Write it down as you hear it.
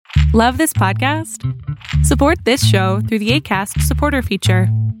Love this podcast? Support this show through the Acast supporter feature.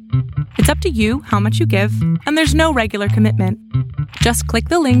 It's up to you how much you give, and there's no regular commitment. Just click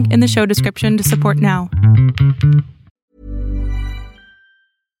the link in the show description to support now.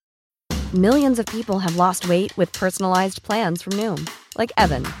 Millions of people have lost weight with personalized plans from Noom. Like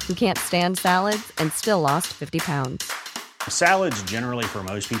Evan, who can't stand salads and still lost 50 pounds. Salads generally for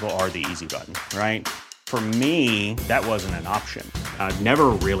most people are the easy button, right? For me, that wasn't an option. I never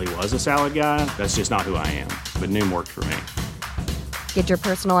really was a salad guy. That's just not who I am. But Noom worked for me. Get your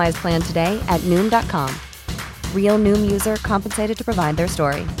personalized plan today at Noom.com. Real Noom user compensated to provide their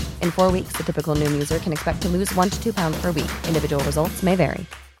story. In 4 weeks, the typical Noom user can expect to lose 1 to 2 pounds per week. Individual results may vary.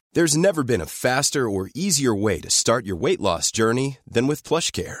 There's never been a faster or easier way to start your weight loss journey than with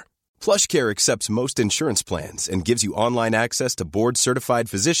PlushCare. PlushCare accepts most insurance plans and gives you online access to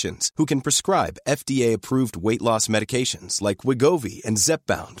board-certified physicians who can prescribe FDA-approved weight loss medications like Wegovy and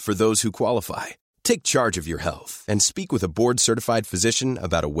Zepbound for those who qualify. Take charge of your health and speak with a board-certified physician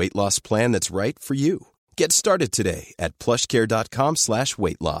about a weight loss plan that's right for you. Get started today at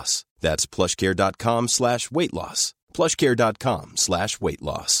plushcare.com/weight-loss. That's plushcare.com/weight-loss.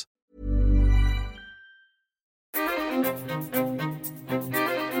 plushcare.com/weight-loss.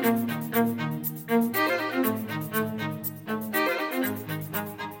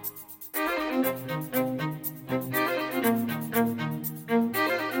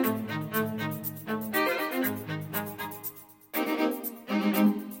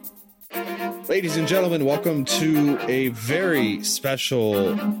 Ladies and gentlemen, welcome to a very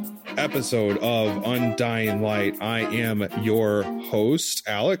special episode of Undying Light. I am your host,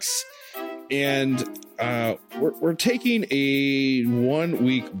 Alex, and we're taking a 1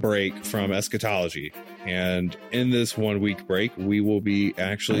 week break from eschatology. And in this 1 week break, we will be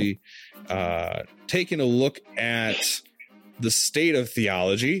actually taking a look at the state of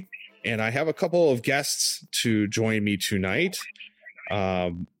theology. And I have a couple of guests to join me tonight.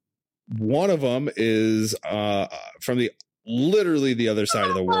 One of them is from literally the other side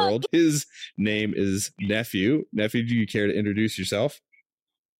of the world. His name is Nephew. Nephew, do you care to introduce yourself?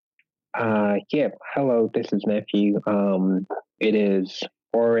 Yeah. Hello, this is Nephew. It is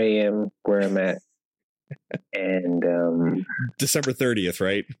 4 a.m. where I'm at. And December 30th,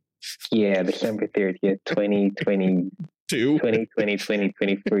 right? Yeah, December 30th, 2020.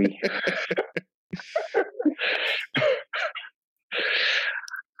 2023.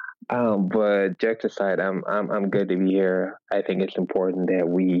 But jokes aside, I'm good to be here. I think it's important that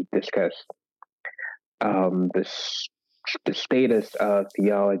we discuss the status of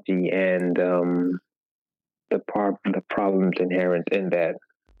theology and the problems inherent in that.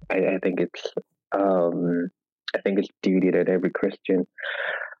 I think it's duty that every Christian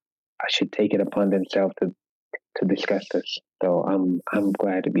should take it upon themselves to discuss this. So I'm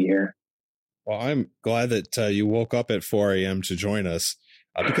glad to be here. Well, I'm glad that you woke up at 4 a.m. to join us.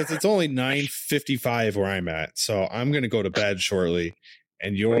 Because it's only 9:55 where I'm at, so I'm going to go to bed shortly.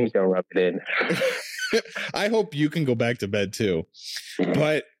 And Please don't rub it in. I hope you can go back to bed too.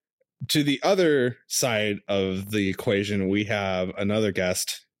 But to the other side of the equation, we have another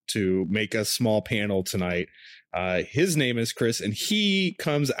guest to make a small panel tonight. His name is Chris, and he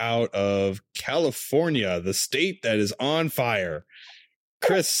comes out of California, the state that is on fire.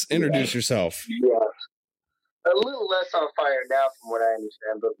 Chris, introduce yourself. Yeah. A little less on fire now from what I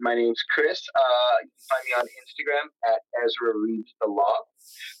understand, but my name's Chris. You can find me on Instagram at Ezra Reads the Law.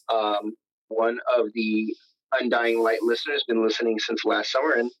 One of the Undying Light listeners, been listening since last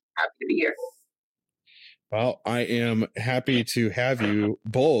summer and happy to be here. Well, I am happy to have you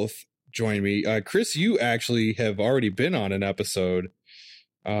both join me. Chris, you actually have already been on an episode.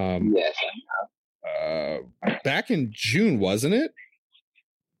 Yes. Back in June, wasn't it?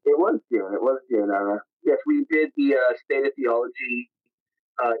 It was June. Yes, we did the State of Theology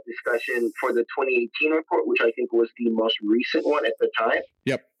discussion for the 2018 report, which I think was the most recent one at the time.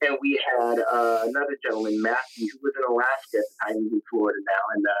 Yep. And we had another gentleman, Matthew, who was in Alaska at the time. He's in Florida now,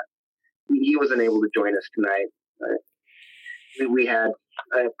 and he wasn't able to join us tonight. We had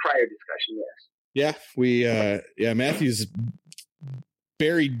a prior discussion, yes. Yeah, Matthew's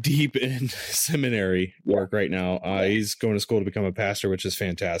buried deep in seminary work right now. He's going to school to become a pastor, which is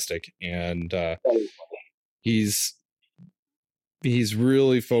fantastic. And he's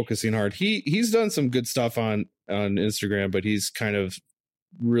really focusing hard. He's done some good stuff on Instagram, but he's kind of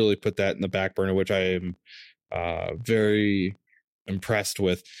really put that in the back burner, which I am very impressed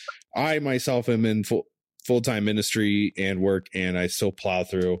with. I myself am in full-time ministry and work, and I still plow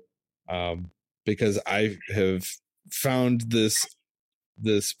through because I have found this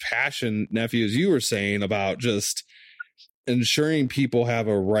passion, Nephew, as you were saying, about just ensuring people have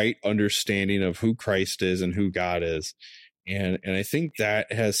a right understanding of who Christ is and who God is. And I think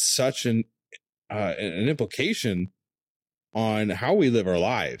that has such an implication on how we live our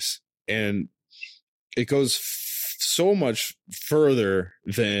lives. And it goes so much further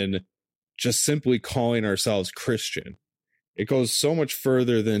than just simply calling ourselves Christian. It goes so much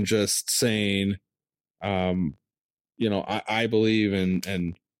further than just saying, I believe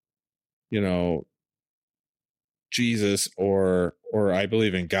in Jesus, or I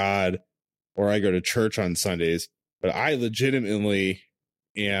believe in God, or I go to church on Sundays, but I legitimately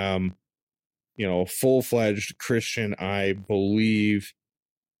am, full-fledged Christian. I believe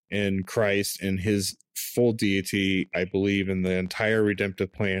in Christ and his full deity. I believe in the entire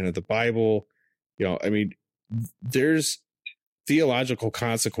redemptive plan of the Bible. There's theological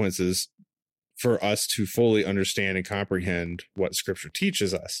consequences for us to fully understand and comprehend what Scripture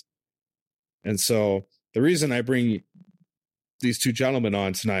teaches us. And so the reason I bring these two gentlemen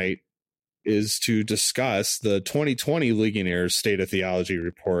on tonight is to discuss the 2020 Legionnaires State of Theology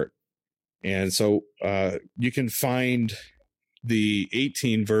report. And so you can find the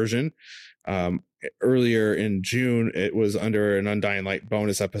 18 version. Earlier in June, it was under an Undying Light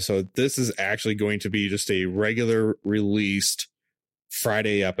bonus episode. This is actually going to be just a regular released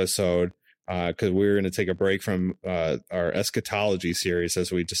Friday episode, because we're going to take a break from our eschatology series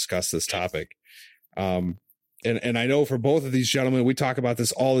as we discuss this topic. And I know for both of these gentlemen, we talk about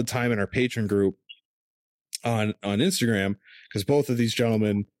this all the time in our patron group on Instagram, because both of these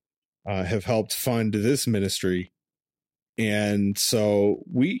gentlemen have helped fund this ministry. And so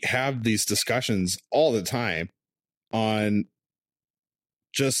we have these discussions all the time on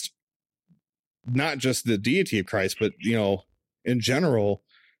just not just the deity of Christ, but, in general,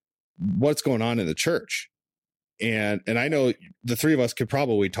 what's going on in the church. And I know the three of us could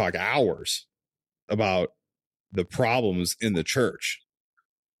probably talk hours about the problems in the church.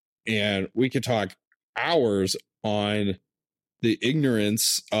 And we could talk hours on the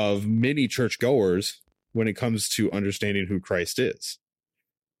ignorance of many churchgoers when it comes to understanding who Christ is.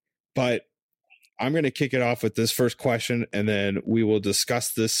 But I'm going to kick it off with this first question, and then we will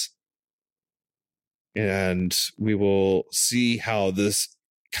discuss this, and we will see how this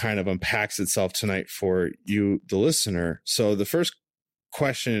kind of unpacks itself tonight for you, the listener. So the first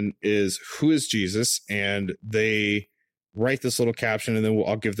question is, who is Jesus? And they write this little caption, and then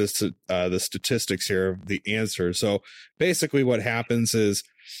I'll give this to the statistics here of the answer. So basically what happens is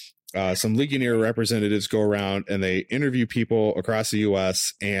some Legionnaire representatives go around and they interview people across the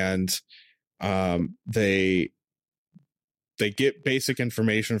U.S. and they get basic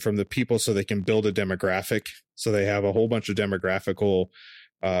information from the people so they can build a demographic. So they have a whole bunch of demographical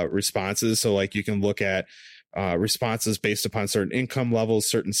responses. So like you can look at responses based upon certain income levels,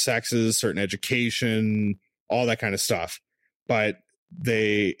 certain sexes, certain education, all that kind of stuff. But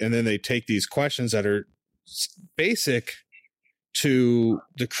then they take these questions that are basic to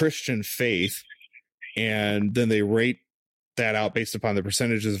the Christian faith, and then they rate that out based upon the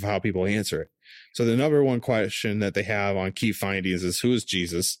percentages of how people answer it. So the number one question that they have on key findings is, who is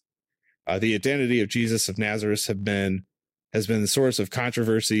Jesus? The identity of Jesus of Nazareth has been the source of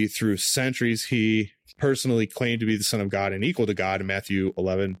controversy through centuries. He personally claimed to be the Son of God and equal to God in Matthew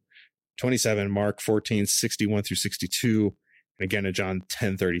 11:27, Mark 14:61 through 62, and again in John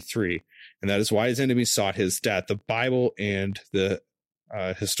 10:33. And that is why his enemies sought his death. The Bible and the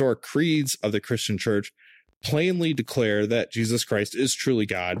historic creeds of the Christian church plainly declare that Jesus Christ is truly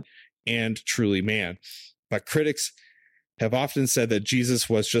God and truly man. But critics have often said that Jesus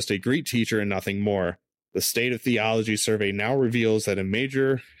was just a great teacher and nothing more. The State of Theology survey now reveals that a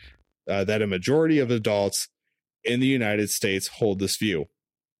majority of adults in the United States hold this view.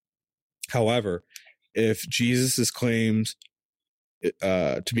 However, if Jesus' claims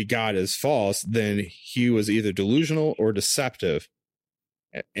to be God is false, then he was either delusional or deceptive,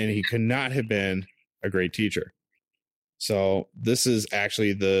 and he could not have been a great teacher. So this is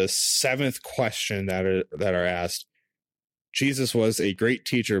actually the seventh question that are asked. Jesus was a great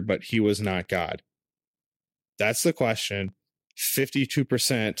teacher, but he was not God. That's the question.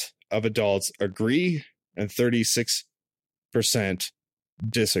 52% of adults agree and 36%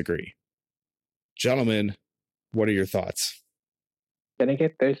 disagree. Gentlemen, what are your thoughts? Can I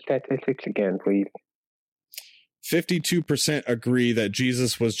get those statistics again, please? 52% agree that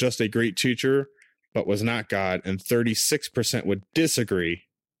Jesus was just a great teacher, but was not God, and 36% would disagree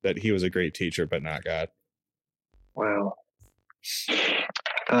that he was a great teacher, but not God. Wow.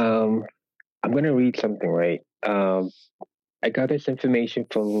 I'm going to read something, right? I got this information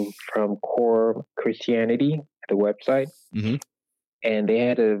from Core Christianity, the website, mm-hmm. and they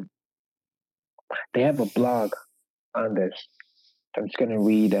have a blog on this. I'm just going to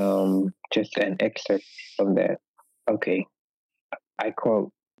read just an excerpt from that. Okay. I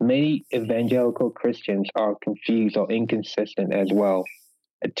quote, "Many evangelical Christians are confused or inconsistent as well.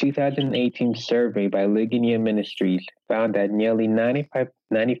 A 2018 survey by Ligonier Ministries found that nearly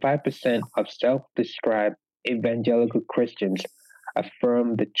 95% of self-described evangelical Christians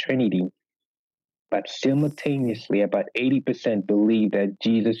affirm the Trinity, but simultaneously about 80% believe that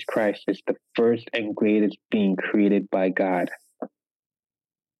Jesus Christ is the first and greatest being created by God."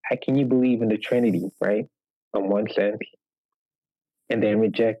 How can you believe in the Trinity, right? In one sense, and then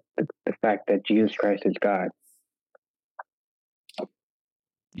reject the fact that Jesus Christ is God?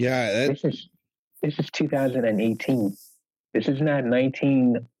 Yeah, This is 2018. This is not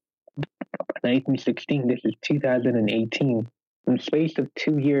 1916. This is 2018. In the space of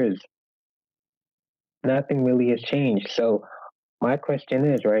 2 years, nothing really has changed. So my question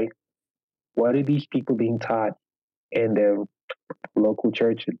is, right, what are these people being taught in their local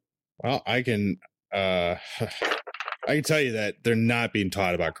churches? well, I can tell you that they're not being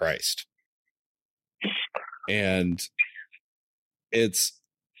taught about Christ. And it's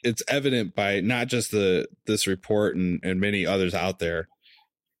evident by not just this report and many others out there.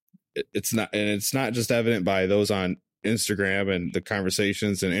 It's not just evident by those on Instagram and the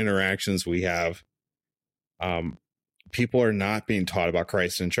conversations and interactions we have. People are not being taught about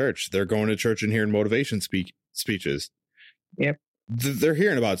Christ in church. They're going to church and hearing motivation speeches. Yep. They're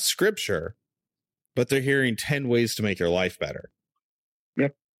hearing about scripture, but they're hearing 10 ways to make your life better.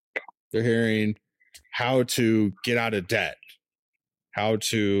 Yep. They're hearing how to get out of debt, how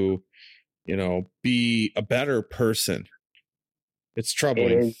to, be a better person. It's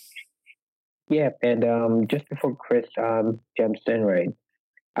troubling. It is. Yeah. And just before Chris jumps in, right,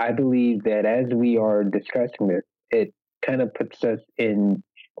 I believe that as we are discussing this, it kind of puts us in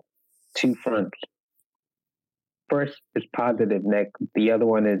two fronts. First is positive, the other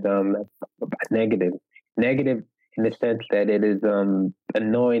one is negative. Negative in the sense that it is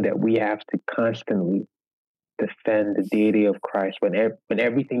annoying that we have to constantly defend the deity of Christ when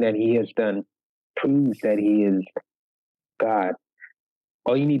everything that he has done proves that he is God.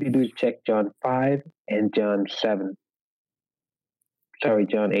 All you need to do is check John 5 and John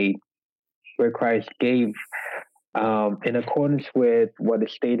 8, where Christ gave, in accordance with what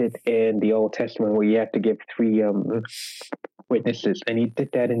is stated in the Old Testament, where you have to give 3 witnesses. And he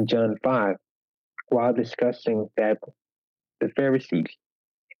did that in John 5 while discussing that the Pharisees.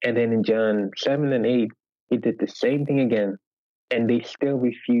 And then in John 7 and 8, he did the same thing again, and they still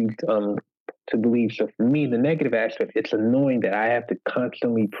refused to believe. So for me, the negative aspect, it's annoying that I have to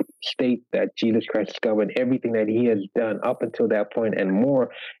constantly state that Jesus Christ is God when everything that he has done up until that point and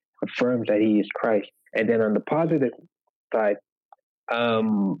more affirms that he is Christ. And then on the positive side,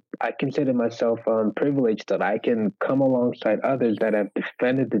 I consider myself privileged that I can come alongside others that have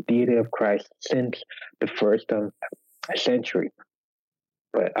defended the deity of Christ since the first century.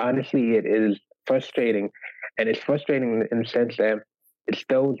 But honestly, it is frustrating. And it's frustrating in the sense that it's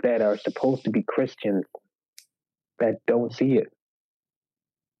those that are supposed to be Christians that don't see it.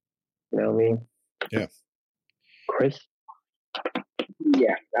 You know what I mean? Yeah. Chris?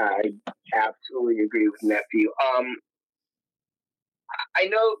 Yeah, I absolutely agree with Nephew. I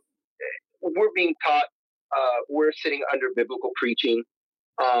know we're being taught, we're sitting under biblical preaching.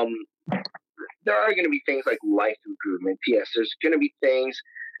 There are going to be things like life improvement. Yes, there's going to be things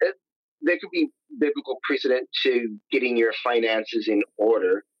there could be biblical precedent to getting your finances in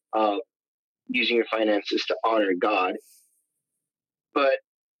order, using your finances to honor God. But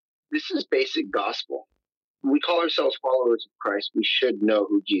this is basic gospel. We call ourselves followers of Christ. We should know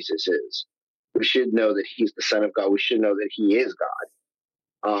who Jesus is. We should know that he's the Son of God. We should know that he is God.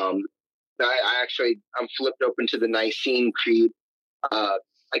 I'm flipped open to the Nicene Creed. I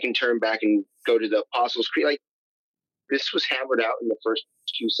can turn back and go to the Apostles' Creed. Like, this was hammered out in the first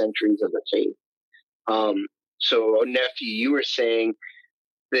 2 centuries of the faith. So, Nephew, you were saying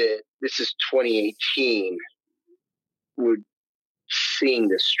that this is 2018. We're seeing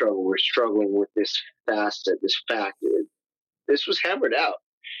this struggle. We're struggling with this facet, this fact. This was hammered out.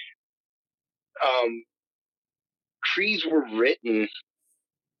 Creeds were written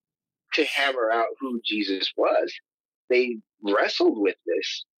to hammer out who Jesus was. They wrestled with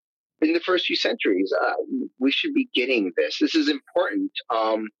this in the first few centuries. We should be getting this. This is important.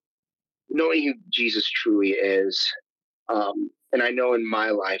 Knowing who Jesus truly is, and I know in my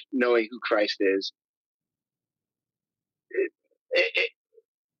life, knowing who Christ is,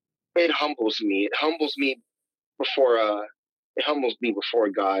 it humbles me. It humbles me before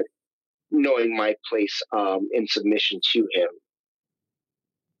God, knowing my place in submission to Him.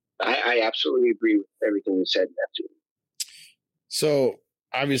 I absolutely agree with everything you said, Nephew. So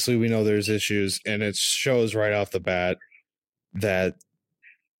obviously we know there's issues, and it shows right off the bat that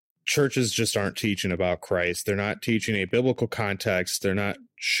churches just aren't teaching about Christ. They're not teaching a biblical context. They're not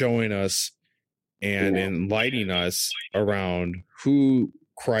showing us and enlightening us around who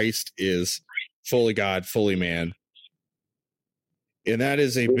Christ is, fully God, fully man. And that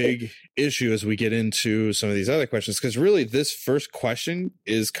is a big issue as we get into some of these other questions, because really this first question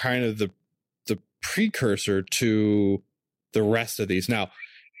is kind of the precursor to the rest of these. Now,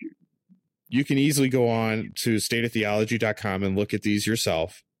 you can easily go on to stateoftheology.com and look at these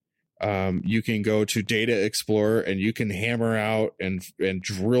yourself. You can go to Data Explorer and you can hammer out and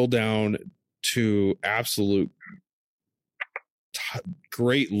drill down to absolute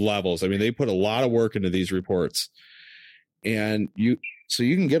great levels. I mean, they put a lot of work into these reports, and you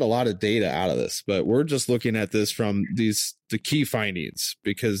can get a lot of data out of this, but we're just looking at this from the key findings,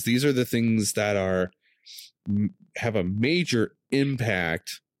 because these are the things that have a major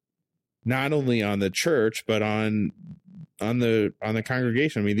impact, not only on the church, but on the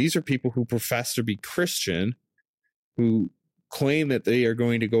congregation. I mean, these are people who profess to be Christian, who claim that they are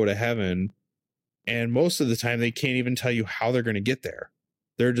going to go to heaven, and most of the time they can't even tell you how they're going to get there.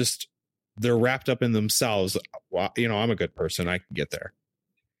 They're wrapped up in themselves. Well, I'm a good person, I can get there.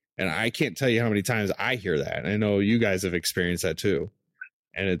 And I can't tell you how many times I hear that. And I know you guys have experienced that too.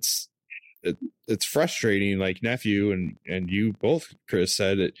 And it's frustrating, like Nephew and you both, Chris,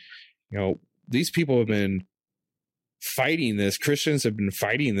 said that, these people have been fighting this. Christians have been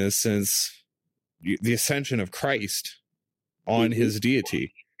fighting this since the ascension of Christ on his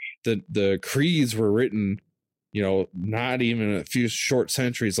deity. The creeds were written, not even a few short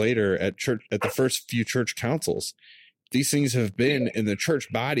centuries later at the first few church councils. These things have been in the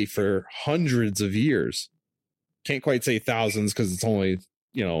church body for hundreds of years. Can't quite say thousands because it's only,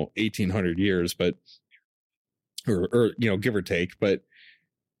 1,800 years, but, or give or take. But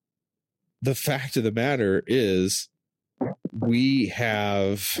the fact of the matter is we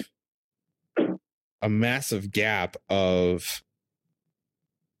have a massive gap of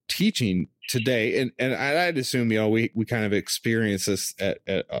teaching today, and I'd assume we kind of experience this at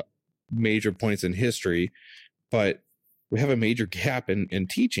major points in history, but we have a major gap in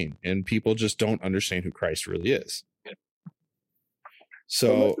teaching, and people just don't understand who Christ really is.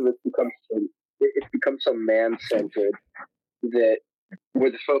 So it's become so man-centered that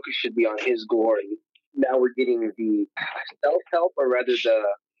where the focus should be on his glory, now we're getting the self-help, or rather the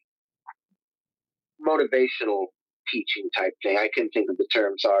motivational teaching type thing. I couldn't think of the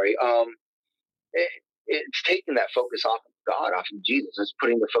term, sorry. It's taking that focus off of God, off of Jesus. It's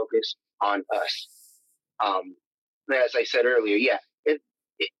putting the focus on us. As I said earlier,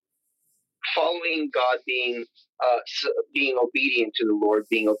 following God, being obedient to the Lord,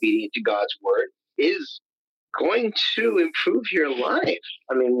 being obedient to God's word is going to improve your life.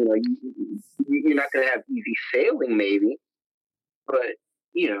 I mean, you're not going to have easy sailing, maybe, but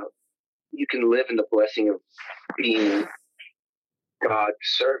you can live in the blessing of being God's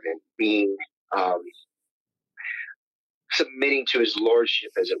servant, being submitting to his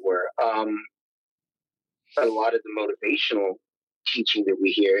lordship, as it were. A lot of the motivational teaching that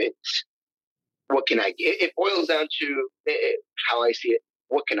we hear, it's what can I get? It boils down to how I see it.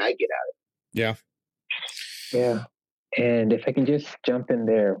 What can I get out of it? Yeah. Yeah. And if I can just jump in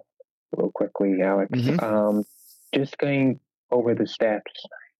there real quickly, Alex, just going over the stats.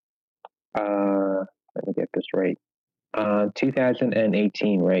 Let me get this right.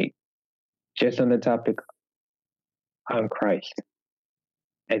 2018, right? Just on the topic on Christ.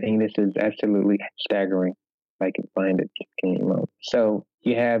 I think this is absolutely staggering. If I can find it, just give me a moment. So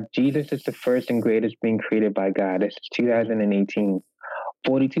you have Jesus is the first and greatest being created by God. This is 2018.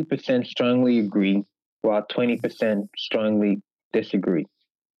 42% strongly agree, while 20% strongly disagree.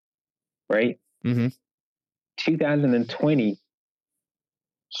 Right? 2020,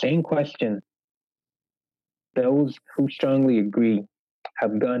 same question. Those who strongly agree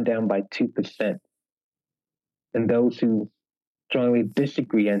have gone down by 2%. And those who strongly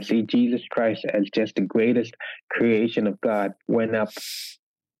disagree and see Jesus Christ as just the greatest creation of God went up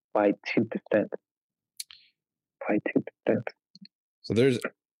by 2%. By 2%. So there's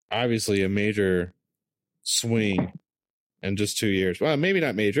obviously a major swing in just 2 years. Well, maybe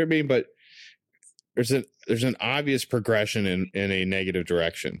not major, but there's an obvious progression in a negative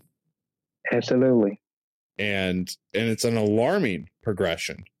direction. Absolutely. And it's an alarming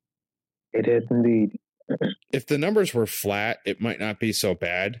progression. It is indeed. If the numbers were flat, it might not be so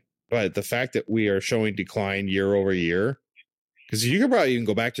bad. But the fact that we are showing decline year over year, because you could probably even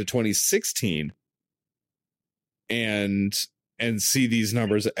go back to 2016 and see these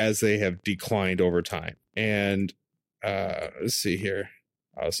numbers as they have declined over time. And let's see here.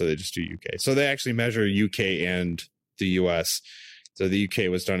 Oh, so they just do UK. So they actually measure UK and the US. So the UK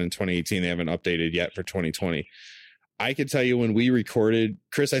was done in 2018. They haven't updated yet for 2020. I could tell you when we recorded,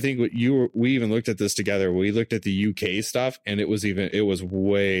 Chris, I think we even looked at this together. We looked at the UK stuff, and it was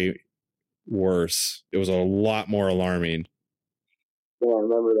way worse. It was a lot more alarming. Yeah, I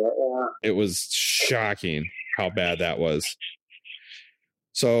remember that. Yeah. It was shocking how bad that was.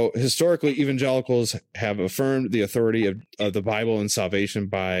 So historically, evangelicals have affirmed the authority of the Bible and salvation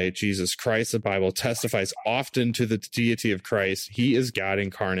by Jesus Christ. The Bible testifies often to the deity of Christ. He is God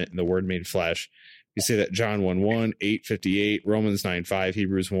incarnate and the Word made flesh. You see that John 1:1, 8:58, Romans 9:5,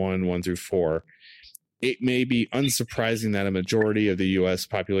 Hebrews 1:1-4. It may be unsurprising that a majority of the U.S.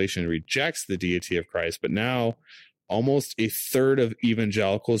 population rejects the deity of Christ, but now almost a third of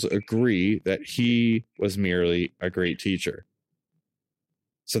evangelicals agree that he was merely a great teacher.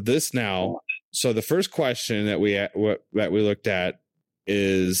 So the first question that we looked at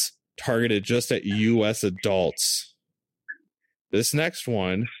is targeted just at U.S. adults. This next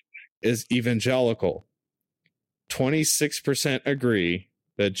one is evangelical. 26% agree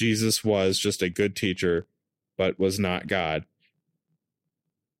that Jesus was just a good teacher, but was not God.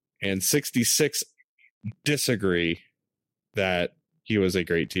 And 66 disagree that he was a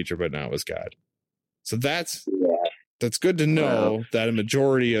great teacher, but not was God. So that's good to know that a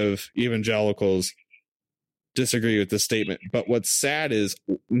majority of evangelicals disagree with this statement. But what's sad is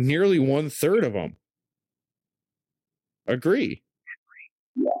nearly 1/3 of them agree.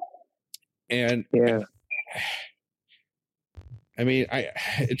 And I mean,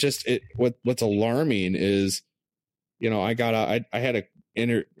 what's alarming is, I had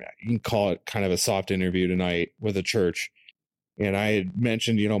you can call it kind of a soft interview tonight with a church. And I had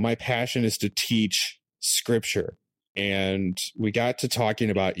mentioned, my passion is to teach scripture. And we got to talking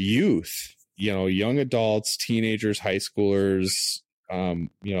about youth, young adults, teenagers, high schoolers,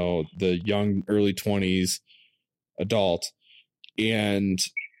 the young early 20s adult. And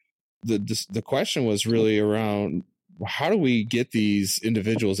the question was really around, how do we get these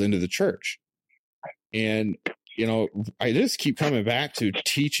individuals into the church? And, I just keep coming back to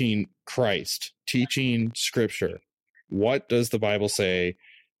teaching Christ, teaching scripture. What does the Bible say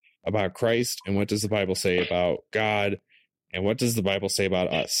about Christ? And what does the Bible say about God? And what does the Bible say about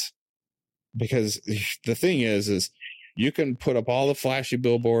us? Because the thing is you can put up all the flashy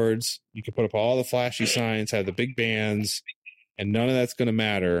billboards, you can put up all the flashy signs, have the big bands, and none of that's going to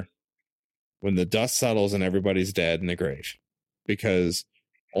matter when the dust settles and everybody's dead in the grave, because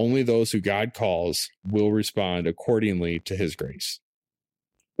only those who God calls will respond accordingly to his grace.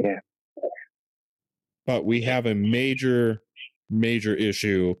 Yeah. But we have a major, major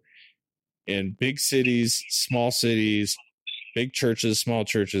issue in big cities, small cities, big churches, small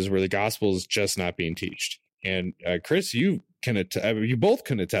churches, where the gospel is just not being taught. And Chris, you both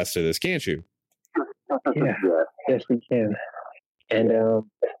can attest to this, can't you? Yeah. Yes, we can. And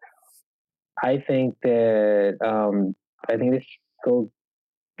I think that this goes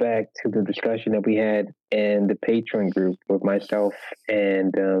back to the discussion that we had in the Patreon group with myself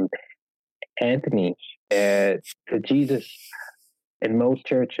and Anthony. The Jesus in most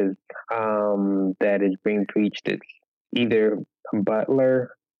churches that is being preached, it's either a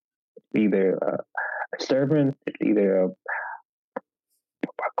butler, either a servant, it's either a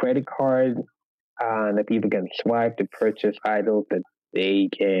credit card that people can swipe to purchase idols that they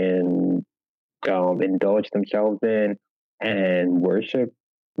can indulge themselves in and worship.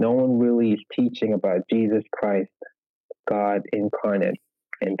 No one really is teaching about Jesus Christ, God incarnate,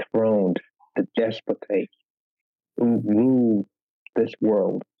 enthroned, the despotate who ruled this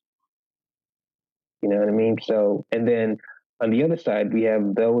world. You know what I mean? So, and then on the other side, we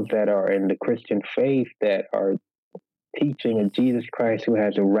have those that are in the Christian faith that are teaching a Jesus Christ who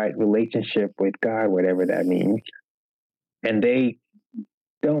has a right relationship with God, whatever that means. And they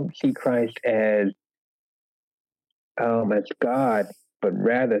don't see Christ as God, but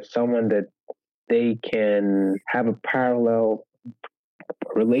rather someone that they can have a parallel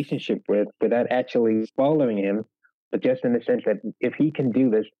relationship with without actually following him, but just in the sense that if he can do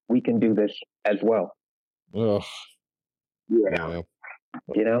this, we can do this as well. Ugh. Yeah.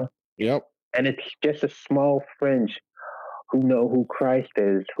 You know? Yep. And it's just a small fringe who know who Christ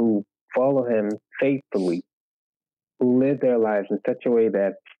is, who follow him faithfully, who live their lives in such a way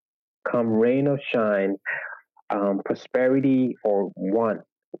that come rain or shine, prosperity or want,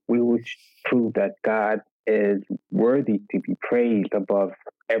 we will prove that God is worthy to be praised above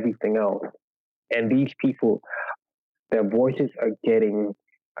everything else. And these people, their voices are getting,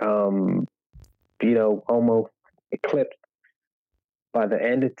 almost eclipsed by the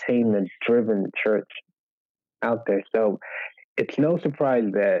entertainment-driven church. out there. So it's no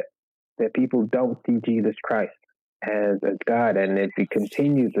surprise that people don't see Jesus Christ as God. And if it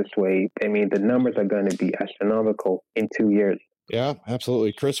continues this way, I mean, the numbers are going to be astronomical in 2 years. Yeah,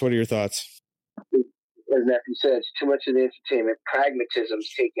 absolutely. Chris, what are your thoughts? As Matthew says, too much of the entertainment,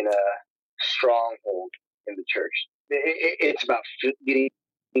 pragmatism's taken a stronghold in the church. It's about getting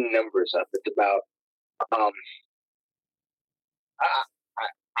numbers up. It's about, I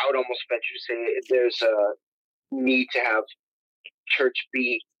would almost venture to say there's a need to have church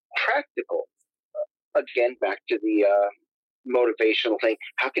be practical. Again, back to the motivational thing.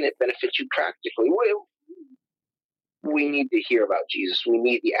 How can it benefit you practically? We need to hear about Jesus. We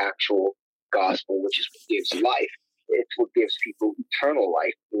need the actual gospel, which is what gives life. It's what gives people eternal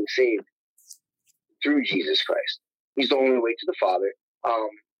life, being saved through Jesus Christ. He's the only way to the Father.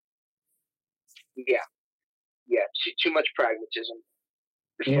 Too much pragmatism.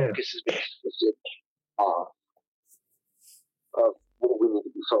 The focus has been shifted of what we need to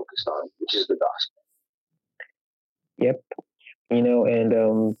be focused on, which is the gospel. Yep.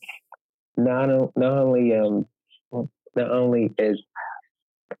 And not only is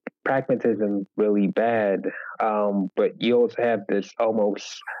pragmatism really bad, but you also have this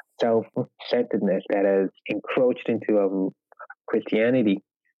almost self-centeredness that has encroached into Christianity.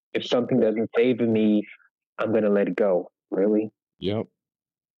 If something doesn't favor me, I'm going to let it go. Really? Yep.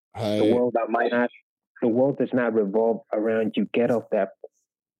 The world does not revolve around you. Get off that.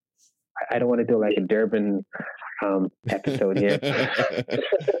 I don't want to do like a Durban episode here.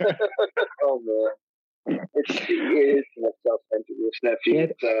 Oh man. It is self-centeredness, nephew.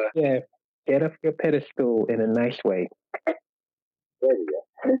 Get off your pedestal in a nice way. There we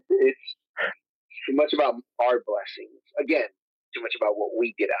go. It's too much about our blessings. Again, too much about what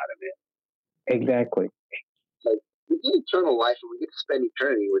we get out of it. Exactly. Like, we get eternal life and we get to spend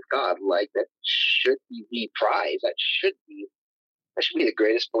eternity with God. Like, that should be the prize. That should be the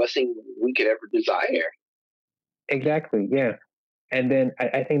greatest blessing we could ever desire. Exactly, yeah. And then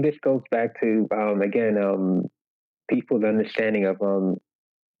I think this goes back to, people's understanding of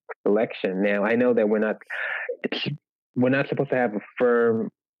election. Now, I know that we're not supposed to have a firm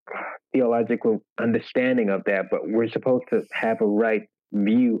theological understanding of that, but we're supposed to have a right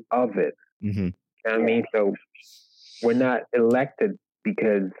view of it. Mm-hmm. I mean, so we're not elected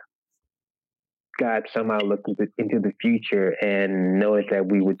because God somehow looked into the future and noticed that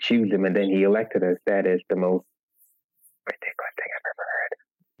we would choose him, and then he elected us. That is the most ridiculous thing I've ever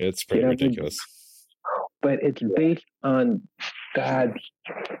heard. It's pretty ridiculous. But it's based on God's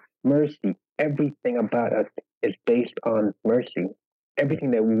mercy. Everything about us is based on mercy.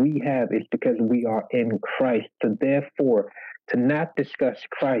 Everything that we have is because we are in Christ. So therefore, to not discuss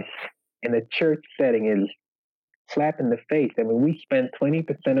Christ in a church setting is slap in the face. I mean, we spend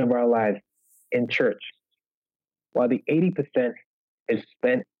 20% of our lives in church, while the 80% is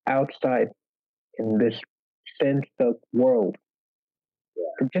spent outside in this sin-soaked world.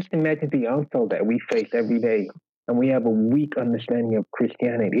 So just imagine the insult that we face every day, and we have a weak understanding of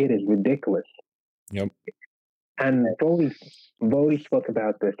Christianity. It is ridiculous. Yep. And Bodie spoke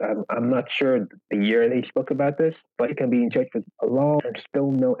about this. I'm not sure the year they spoke about this, but he can be in church for a long and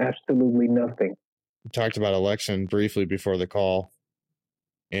still know absolutely nothing. We talked about election briefly before the call,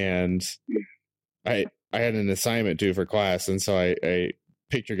 and I had an assignment due for class, and so I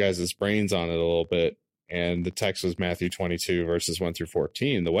picked your guys' brains on it a little bit. And the text was Matthew 22, verses 1 through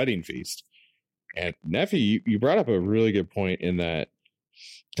 14, the wedding feast. And nephew, you brought up a really good point in that,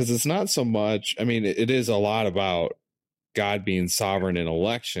 because it's not so much, I mean, it is a lot about God being sovereign in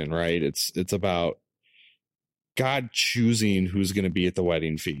election, right? It's about God choosing who's going to be at the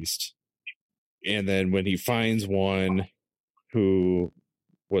wedding feast. And then when he finds one who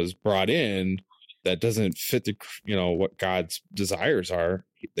was brought in that doesn't fit what God's desires are,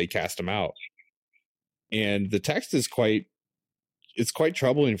 they cast him out. And the text is quite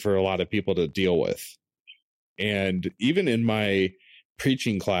troubling for a lot of people to deal with. And even in my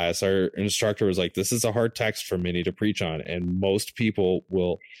preaching class, our instructor was like, this is a hard text for many to preach on. And most people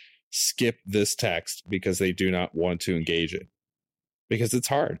will skip this text because they do not want to engage it, because it's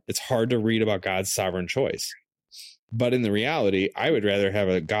hard. It's hard to read about God's sovereign choice. But in the reality, I would rather have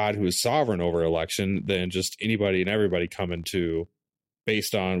a God who is sovereign over election than just anybody and everybody coming to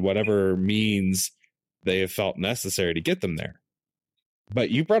based on whatever means they have felt necessary to get them there. But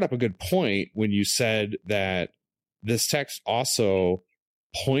you brought up a good point when you said that this text also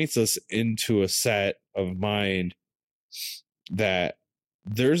points us into a set of mind that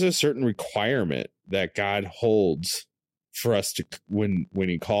there's a certain requirement that God holds for us to when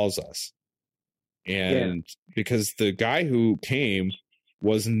he calls us. And because the guy who came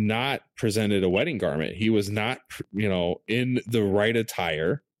was not presented a wedding garment. He was not, in the right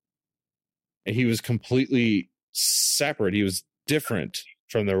attire. And he was completely separate. He was different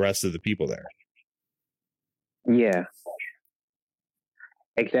from the rest of the people there. Yeah,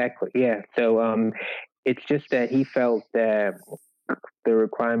 exactly. Yeah. So it's just that he felt that the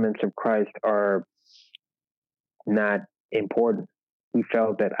requirements of Christ are not important. He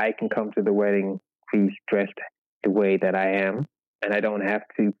felt that I can come to the wedding feast dressed the way that I am, and I don't have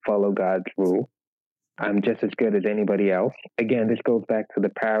to follow God's rule. I'm just as good as anybody else. Again, this goes back to the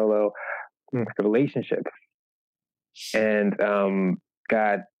parallel relationship. And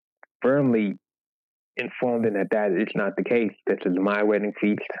God firmly informed him that is not the case. This is my wedding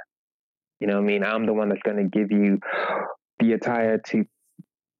feast. You know what I mean? I'm the one that's going to give you the attire to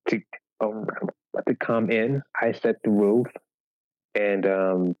come in. I set the rules.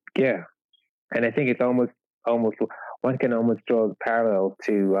 And yeah. And I think it's almost one can almost draw a parallel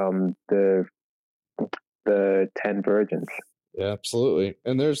to the 10 virgins. Yeah, absolutely.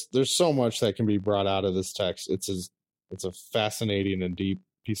 And there's so much that can be brought out of this text. It's a fascinating and deep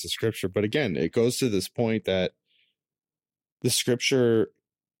piece of scripture. But again, it goes to this point that the scripture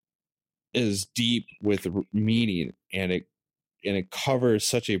is deep with meaning, and it covers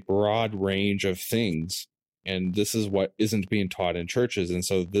such a broad range of things. And this is what isn't being taught in churches. And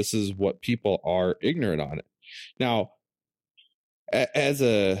so this is what people are ignorant on it. Now, as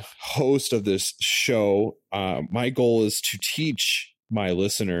a host of this show, my goal is to teach my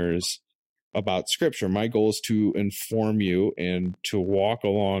listeners about scripture. My goal is to inform you and to walk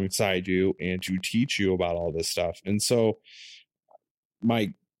alongside you and to teach you about all this stuff. And so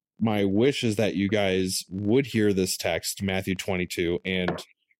my wish is that you guys would hear this text, Matthew 22, and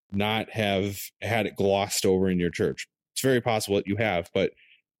not have had it glossed over in your church. It's very possible that you have, but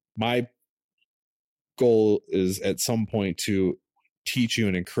my goal is at some point to teach you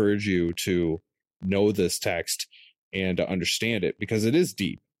and encourage you to know this text and to understand it, because it is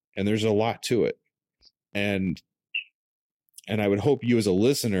deep and there's a lot to it. And I would hope you as a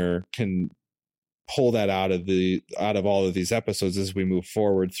listener can pull that out of all of these episodes as we move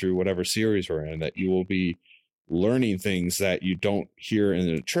forward through whatever series we're in, that you will be learning things that you don't hear in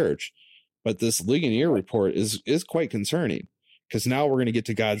the church. But this Ligonier report is quite concerning, because now we're going to get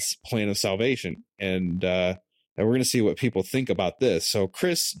to God's plan of salvation, and we're going to see what people think about this. So,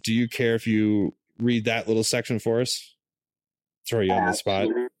 Chris, do you care if you read that little section for us? Throw you on the spot.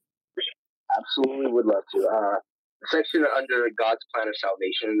 Absolutely would love to. The section under God's plan of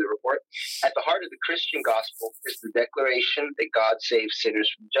salvation in the report. At the heart of the Christian gospel is the declaration that God saves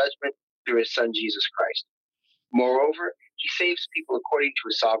sinners from judgment through his son, Jesus Christ. Moreover, he saves people according to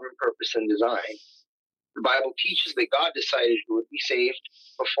his sovereign purpose and design. The Bible teaches that God decided who would be saved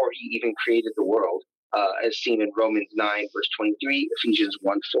before he even created the world, as seen in Romans 9, verse 23, Ephesians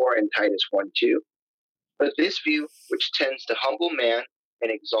 1:4, and Titus 1:2. But this view, which tends to humble man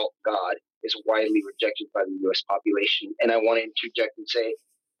and exalt God, is widely rejected by the U.S. population. And I want to interject and say,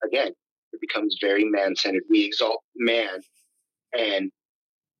 again, it becomes very man-centered. We exalt man and,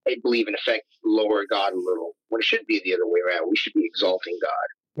 I believe, in effect, lower God a little, when it should be the other way around. We should be exalting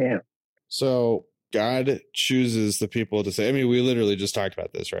God. Yeah. So God chooses the people to say, I mean, we literally just talked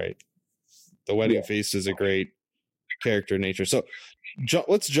about this, right? The wedding feast is a great character nature. So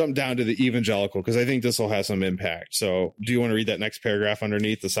let's jump down to the evangelical, because I think this will have some impact. So do you want to read that next paragraph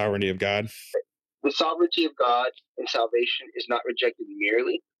underneath, the sovereignty of God? The sovereignty of God in salvation is not rejected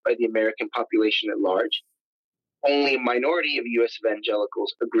merely by the American population at large. Only a minority of U.S.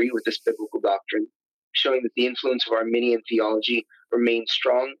 evangelicals agree with this biblical doctrine, showing that the influence of Arminian theology remains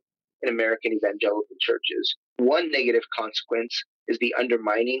strong in American evangelical churches. One negative consequence is the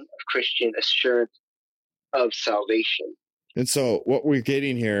undermining of Christian assurance of salvation. And so what we're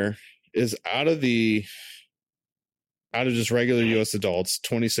getting here is out of just regular U.S. adults,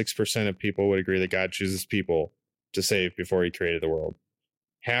 26% of people would agree that God chooses people to save before he created the world.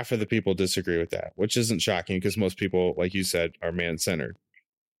 Half of the people disagree with that, which isn't shocking, because most people, like you said, are man-centered.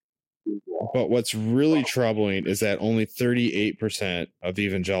 But what's really troubling is that only 38% of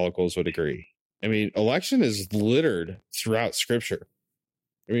evangelicals would agree. I mean, election is littered throughout Scripture.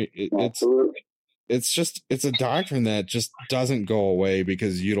 I mean, it's a doctrine that just doesn't go away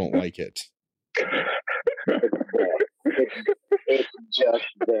because you don't like it. It's just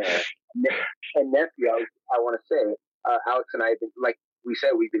there. And nephew, I want to say, Alex and I have been, like we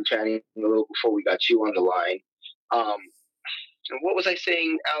said, we've been chatting a little before we got you on the line. And what was I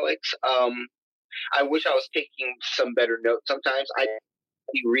saying, Alex? I wish I was taking some better notes. Sometimes I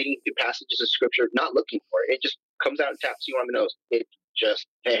be reading through passages of scripture, not looking for it. It just comes out and taps you on the nose. It's just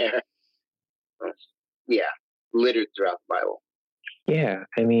there. Yeah, littered throughout the Bible. Yeah,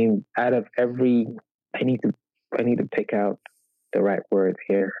 I mean, out of every, I need to pick out the right words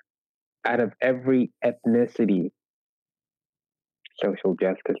here. Out of every ethnicity, social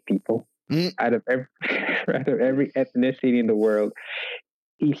justice people, out of every out of every ethnicity in the world,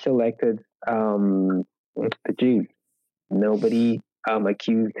 he selected the Jews. Nobody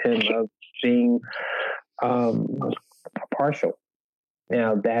accused him of being partial.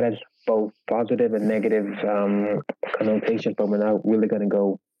 Now that has both positive and negative connotations, but we're not really going to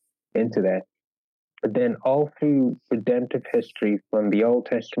go into that. But then all through redemptive history, from the Old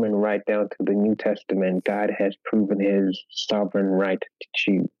Testament right down to the New Testament, God has proven his sovereign right to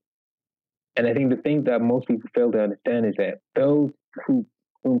choose. And I think the thing that most people fail to understand is that those whom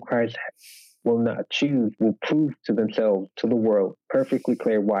Christ will not choose will prove to themselves, to the world, perfectly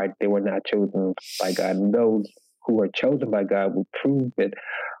clear why they were not chosen by God. And those who are chosen by God will prove it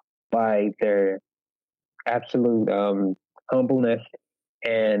by their absolute humbleness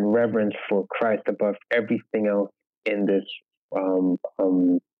and reverence for Christ above everything else in this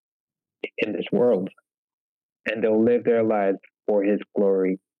world, and they'll live their lives for His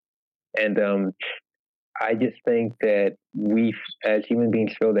glory. And I just think that we, as human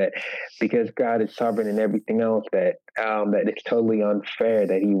beings, feel that because God is sovereign in everything else, that that it's totally unfair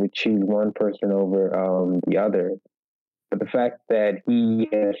that He would choose one person over the other. But the fact that He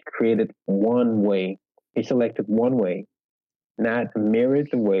has created one way, He selected one way, not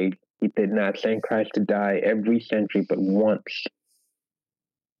myriads of ways. He did not send Christ to die every century, but once,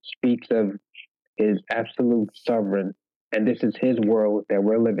 speaks of His absolute sovereign, and this is His world that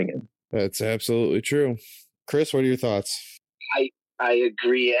we're living in. That's absolutely true. Chris, what are your thoughts? I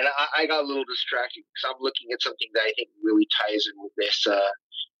agree, and I got a little distracted because I'm looking at something that I think really ties in with this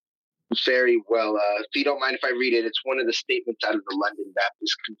very well. If you don't mind if I read it, it's one of the statements out of the London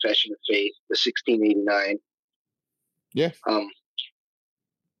Baptist Confession of Faith, the 1689. Yeah.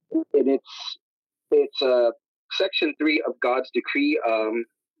 And it's section 3 of God's decree,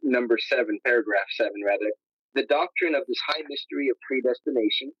 number 7, paragraph 7 rather. The doctrine of this high mystery of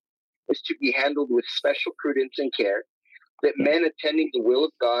predestination is to be handled with special prudence and care, that men attending the will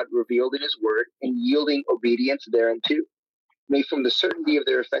of God revealed in His word and yielding obedience thereunto, may from the certainty of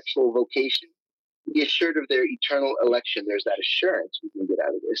their effectual vocation be assured of their eternal election. There's that assurance we can get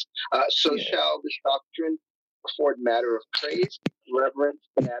out of this. Shall this doctrine afford matter of praise, reverence,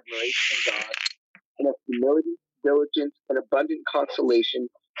 and admiration of God, and of humility, diligence, and abundant consolation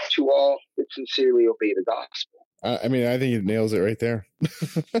to all that sincerely obey the gospel. I mean, I think it nails it right there.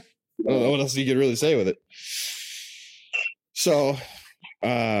 I don't know what else you could really say with it. So,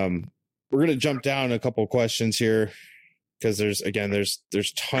 we're going to jump down a couple of questions here because there's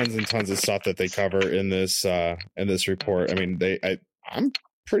tons and tons of stuff that they cover in this report. I mean, I'm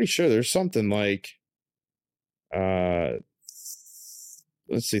pretty sure there's something like, let's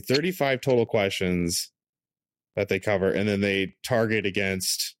see, 35 total questions that they cover, and then they target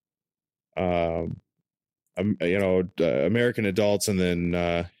against, American adults and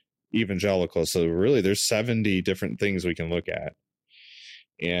then evangelicals. So really, there's 70 different things we can look at.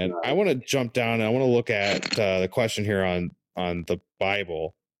 And I want to jump down and I want to look at the question here on the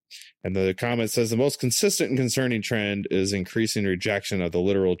Bible. And the comment says the most consistent and concerning trend is increasing rejection of the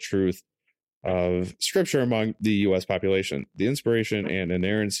literal truth of Scripture among the U.S. population. The inspiration and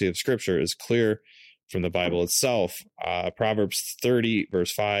inerrancy of Scripture is clear from the Bible itself. Proverbs 30,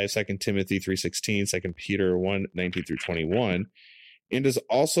 verse 5, 2 Timothy 3:16, 2 Peter 1:19 through 21, and is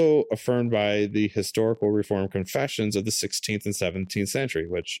also affirmed by the historical Reformed confessions of the 16th and 17th century,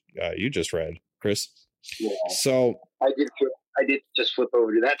 which you just read, Chris. Yeah. So I did just flip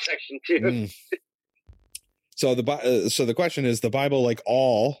over to that section too. So the question is, the Bible, like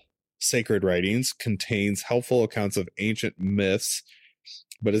all sacred writings, contains helpful accounts of ancient myths,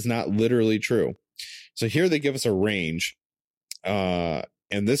 but is not literally true. So here they give us a range, and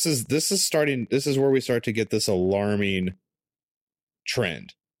this is where we start to get this alarming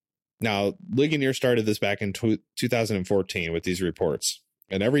trend. Now, Ligonier started this back in 2014 with these reports,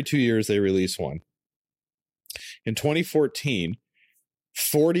 and every 2 years they release one. In 2014,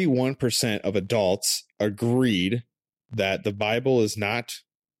 41% of adults agreed that the Bible is not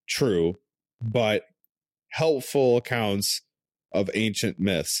true, but helpful accounts of ancient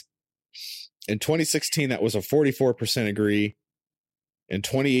myths. In 2016, that was a 44% agree. In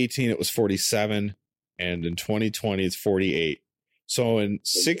 2018, it was 47, and in 2020, it's 48. So in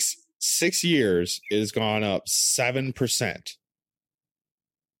six years, it has gone up 7%.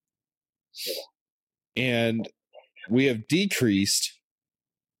 And we have decreased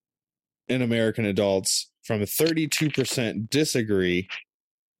in American adults from 32% disagree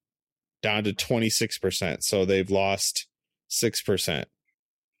down to 26%. So they've lost 6%.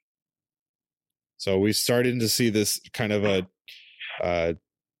 So we started to see this kind of a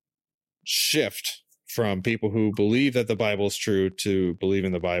shift from people who believe that the Bible is true to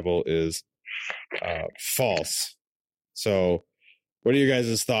believing the Bible is false. So what are you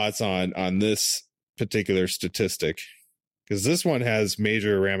guys' thoughts on this particular statistic? Because this one has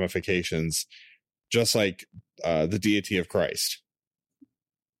major ramifications, just like the deity of Christ.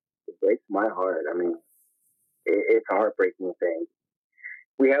 It breaks my heart. I mean, it's a heartbreaking thing.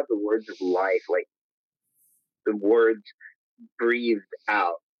 We have the words of life, like the words breathed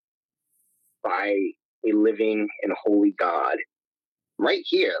out by a living and holy God right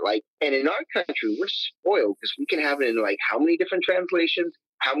here. Like, and in our country, we're spoiled because we can have it in like how many different translations,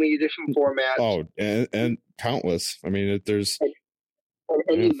 how many different formats. Oh, and countless. I mean, there's and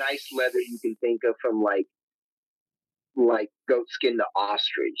any nice leather you can think of, from like goat skin to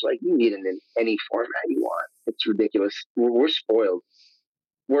ostrich. Like, you need it in any format you want. It's ridiculous. We're spoiled.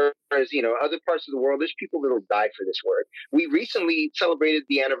 Whereas, you know, other parts of the world, there's people that'll die for this word. We recently celebrated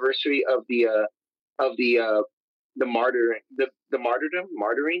the anniversary of the martyring,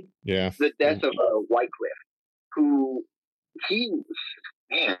 yeah, the death of Wycliffe, who he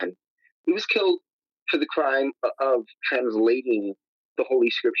was killed for the crime of translating the Holy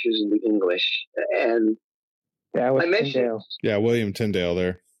Scriptures into English. And that was I mentioned Tyndale. Yeah, William Tyndale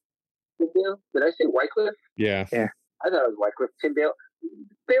there. Tyndale? Did I say Wycliffe? Yeah. I thought it was Wycliffe. Tyndale.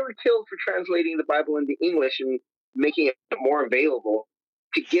 They were killed for translating the Bible into English and making it more available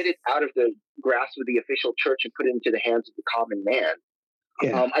to get it out of the grasp of the official church and put it into the hands of the common man.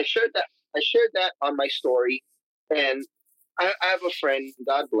 Yeah. I shared that on my story, and I have a friend,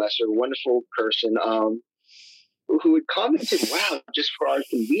 God bless her, a wonderful person, who had commented, "Wow, just for our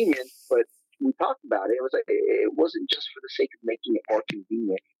convenience," but we talked about it. It was like, it wasn't just for the sake of making it more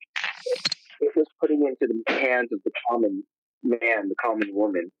convenient. It was putting it into the hands of the common man, the common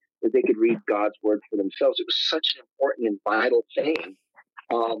woman, that they could read God's word for themselves. It was such an important and vital thing.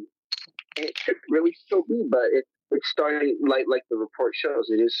 And it could really still be, but it's starting, like the report shows,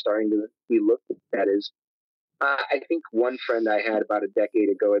 it is starting to be looked at as, I think one friend I had about a decade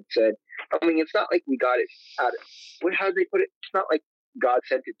ago had said, I mean, it's not like we got it out of, how did they put it? It's not like God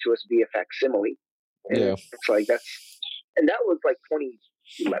sent it to us via facsimile. And Yeah. it's like, that was like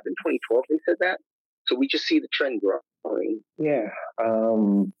 2011, 2012, they said that. So we just see the trend growing. Yeah.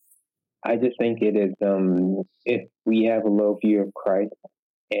 I just think it is, if we have a low view of Christ,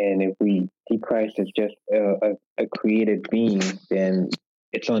 and if we see Christ as just a created being, then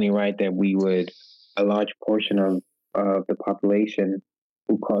it's only right that we would, a large portion of the population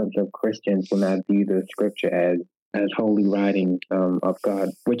who call themselves Christians will not view the scripture as holy writing of God,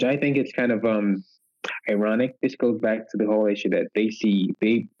 which I think is kind of ironic. This goes back to the whole issue that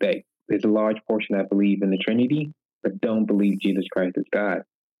that there's a large portion that believe in the Trinity, but don't believe Jesus Christ is God.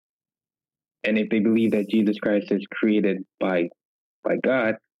 And if they believe that Jesus Christ is created by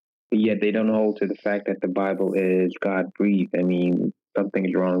God, but yet they don't hold to the fact that the Bible is God-breathed, I mean,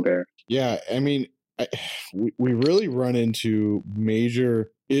 something's wrong there. Yeah, I mean, we really run into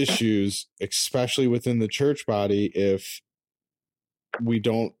major issues, especially within the church body, if we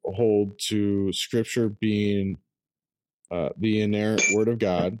don't hold to Scripture being the inerrant Word of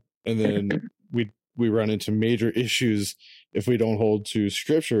God, and then we run into major issues if we don't hold to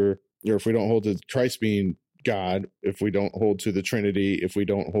Scripture, or if we don't hold to Christ being God, if we don't hold to the Trinity, if we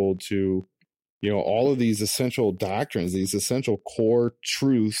don't hold to, all of these essential doctrines, these essential core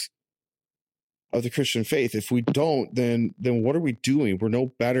truths of the Christian faith. If we don't, then what are we doing? We're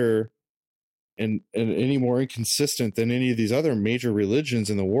no better and any more inconsistent than any of these other major religions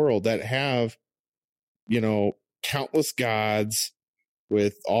in the world that have, countless gods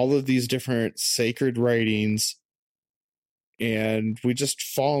with all of these different sacred writings. And we just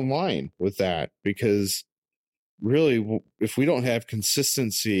fall in line with that, because really, if we don't have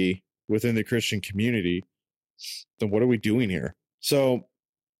consistency within the Christian community, then what are we doing here? So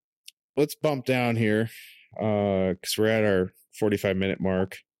let's bump down here because we're at our 45-minute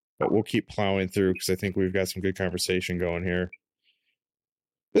mark, but we'll keep plowing through because I think we've got some good conversation going here.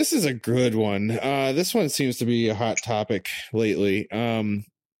 This is a good one. This one seems to be a hot topic lately.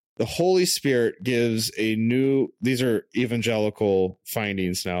 The Holy Spirit gives these are evangelical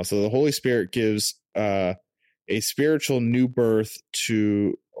findings now. So the Holy Spirit gives a spiritual new birth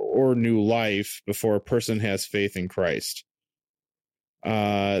or new life before a person has faith in Christ.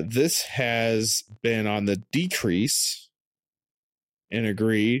 This has been on the decrease and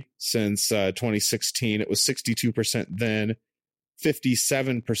agreed since 2016. It was 62% then,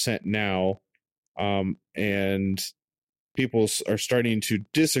 57% now. And people are starting to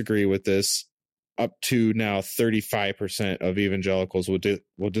disagree with this up to now 35% of evangelicals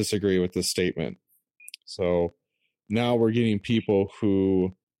will disagree with this statement. So now we're getting people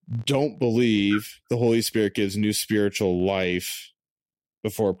who don't believe the Holy Spirit gives new spiritual life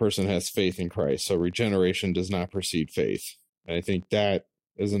before a person has faith in Christ. So regeneration does not precede faith. And I think that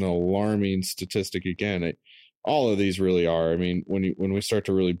is an alarming statistic again. All of these really are. I mean, when we start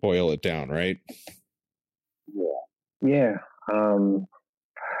to really boil it down, right? Yeah.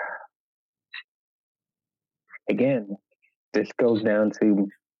 Again, this goes down to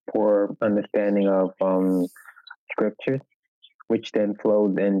poor understanding of scripture, which then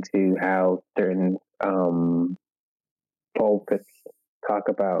flows into how certain pulpits talk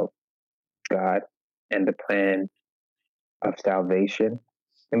about God and the plan of salvation.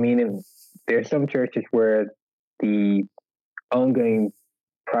 I mean, there's some churches where the ongoing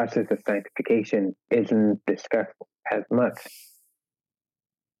process of sanctification isn't discussed as much.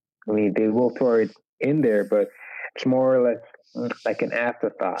 I mean, they will throw it in there, but it's more or less like an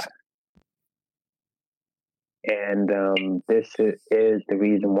afterthought. And this is the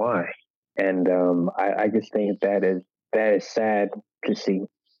reason why. And I just think that is sad to see,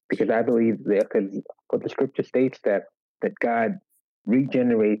 because I believe that what the scripture states that God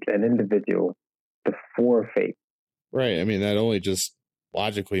regenerates an individual before faith. Right. I mean, that only just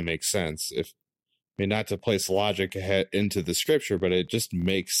logically makes sense. Not to place logic ahead into the scripture, but it just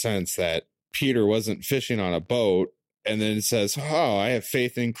makes sense that Peter wasn't fishing on a boat and then says, "Oh, I have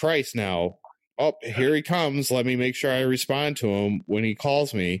faith in Christ now. Oh, here he comes. Let me make sure I respond to him when he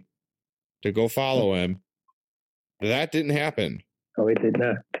calls me to go follow him." That didn't happen. Oh, it did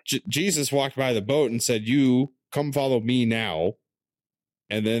not. Jesus walked by the boat and said, "You come follow me now."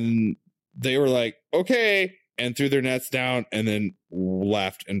 And then they were like, "Okay," and threw their nets down and then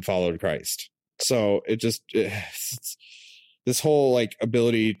left and followed Christ. So it's this whole like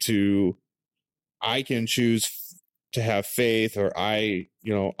ability to, I can choose to have faith, or I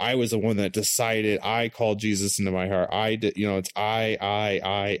was the one that decided, I called Jesus into my heart. I did, it's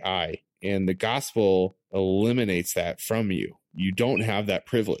I. And the gospel eliminates that from you. You don't have that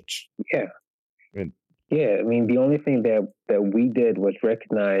privilege. Yeah. Yeah. I mean, the only thing that we did was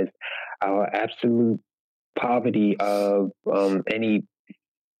recognize our absolute poverty of any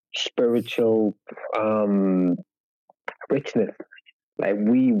spiritual richness. Like,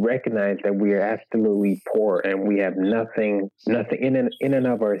 we recognize that we are absolutely poor and we have nothing in and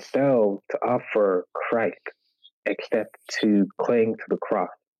of ourselves to offer Christ except to cling to the cross.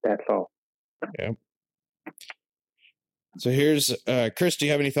 That's all. Yeah. So here's Chris, do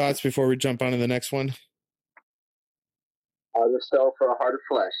you have any thoughts before we jump on to the next one? Heart of stone for a heart of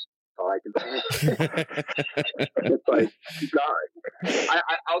flesh. That's all I can say. It's like, God.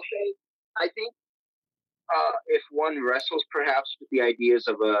 I'll say, I think if one wrestles perhaps with the ideas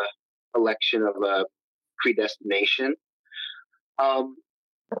of a election, of a predestination, you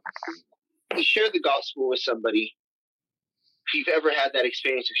share the gospel with somebody. If you've ever had that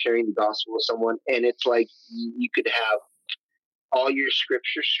experience of sharing the gospel with someone, and it's like you could have all your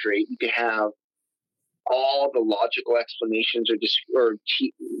scripture straight, you could have all the logical explanations, you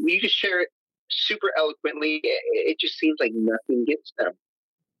could share it super eloquently. It just seems like nothing gets them.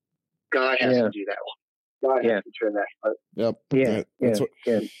 God has to do that one. God has to turn that part. Yep.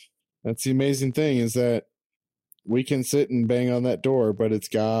 That's the amazing thing, is that we can sit and bang on that door, but it's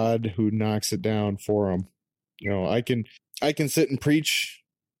God who knocks it down for them. I can sit and preach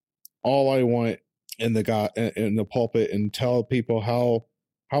all I want in the pulpit and tell people how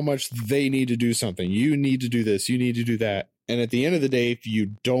much they need to do something. You need to do this. You need to do that. And at the end of the day, if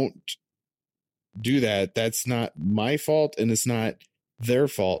you don't do that, that's not my fault and it's not their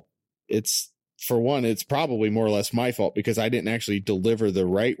fault. It's, for one, it's probably more or less my fault because I didn't actually deliver the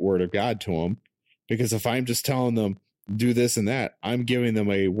right word of God to them. Because if I'm just telling them do this and that, I'm giving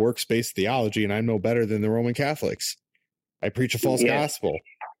them a works-based theology, and I'm no better than the Roman Catholics. I preach a false gospel.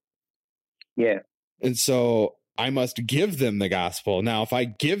 Yeah. And so I must give them the gospel. Now, if I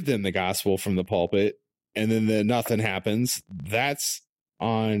give them the gospel from the pulpit and then nothing happens, that's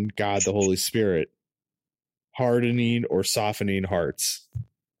on God, the Holy Spirit, hardening or softening hearts.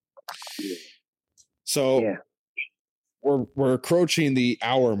 So we're approaching the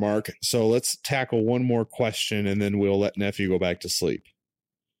hour mark. So let's tackle one more question and then we'll let Nephew go back to sleep.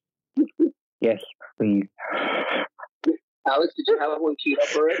 Yes, please. Alex, did you have one queued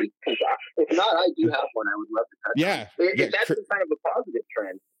up already? If not, I do have one. I would love to touch on. If that's the kind of a positive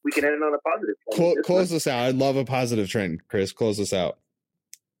trend, we can end on a positive trend. Close us out. I'd love a positive trend, Chris. Close us out.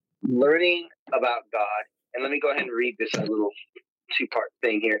 Learning about God. And let me go ahead and read this little two-part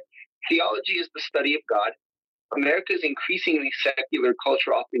thing here. Theology is the study of God. America's increasingly secular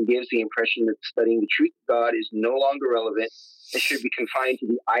culture often gives the impression that studying the truth of God is no longer relevant and should be confined to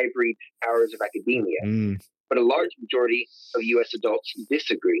the ivory towers of academia. But a large majority of U.S. adults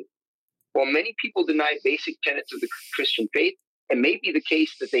disagree. While many people deny basic tenets of the Christian faith, it may be the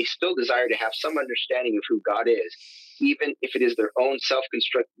case that they still desire to have some understanding of who God is, even if it is their own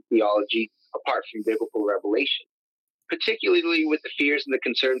self-constructed theology apart from biblical revelation. Particularly with the fears and the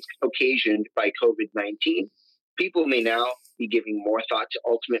concerns occasioned by COVID-19, people may now be giving more thought to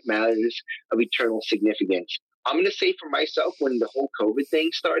ultimate matters of eternal significance. I'm going to say for myself, when the whole COVID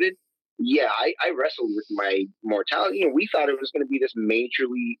thing started, I wrestled with my mortality. We thought it was going to be this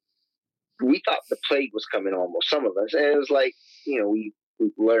we thought the plague was coming almost, some of us. And it was like, we've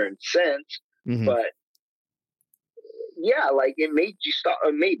learned since, but it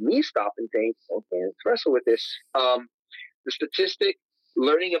made me stop and think, okay, let's wrestle with this. The statistic,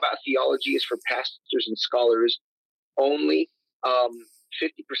 learning about theology is for pastors and scholars only.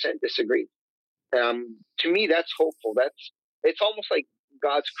 50% disagree. To me, that's hopeful. It's almost like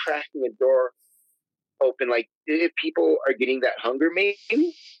God's cracking a door open. Like, if people are getting that hunger,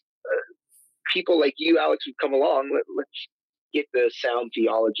 maybe people like you, Alex, would come along. Let's get the sound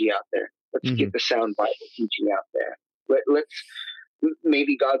theology out there. Let's get the sound Bible teaching out there.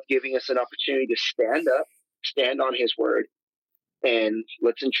 Maybe God's giving us an opportunity to stand on his word, and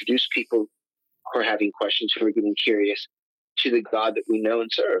let's introduce people who are having questions, who are getting curious, to the God that we know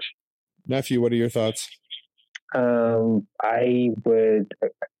and serve. Nephew, what are your thoughts? I would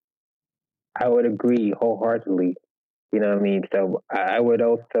agree wholeheartedly. You know what I mean? So I would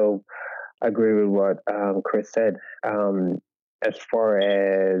also agree with what Chris said. As far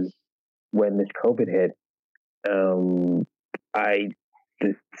as when this COVID hit, I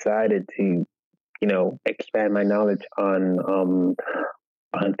decided to, expand my knowledge on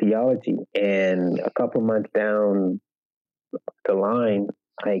theology. And a couple months down the line,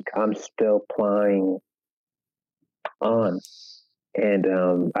 I'm still plying on, and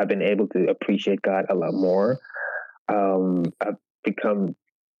I've been able to appreciate God a lot more. I've become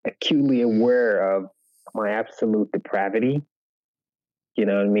acutely aware of my absolute depravity. You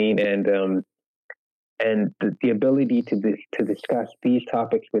know what I mean? And the ability to discuss these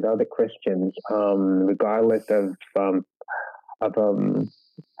topics with other Christians, regardless of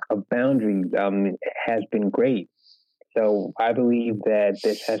boundaries, has been great. So I believe that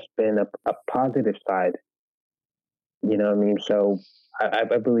this has been a positive side. You know what I mean? So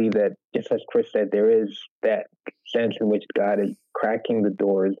I believe that, just as Chris said, there is that sense in which God is cracking the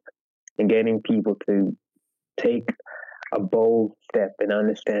doors and getting people to take a bold step in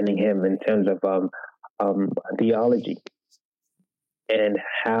understanding him in terms of theology, and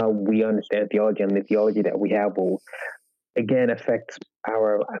how we understand theology, and the theology that we have will again affect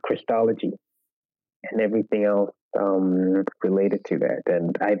our Christology and everything else related to that.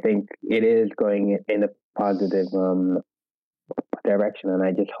 And I think it is going in a positive direction, and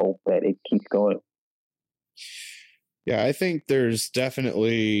I just hope that it keeps going. Yeah, I think there's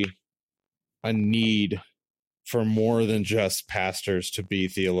definitely a need for more than just pastors to be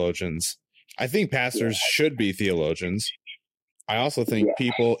theologians. I think pastors should be theologians. I also think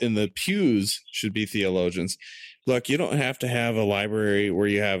people in the pews should be theologians. Look, you don't have to have a library where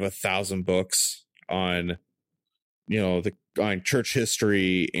you have 1,000 books on, on church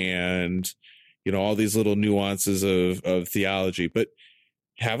history and, all these little nuances of theology, but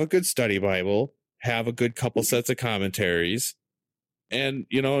have a good study Bible, have a good couple sets of commentaries, and,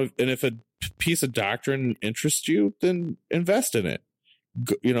 and if a piece of doctrine interests you, then invest in it.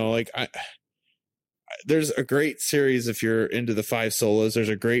 There's a great series, if you're into the 5 solas, there's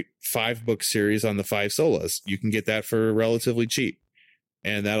a great 5-book series on the 5 solas. You can get that for relatively cheap,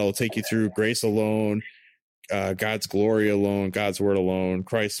 and that'll take you through grace alone, God's glory alone, God's word alone,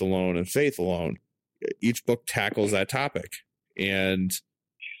 Christ alone, and faith alone. Each book tackles that topic. And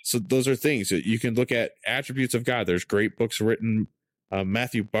so those are things that you can look at. Attributes of God. There's great books written.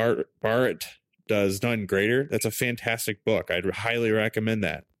 Matthew Barrett does None Greater. That's a fantastic book. I'd highly recommend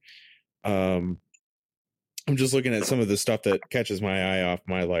that. I'm just looking at some of the stuff that catches my eye off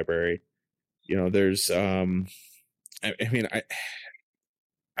my library. There's, I've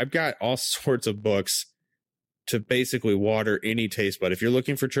got all sorts of books to basically water any taste bud. If you're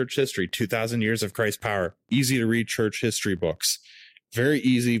looking for church history, 2,000 Years of Christ's Power, easy to read church history books. Very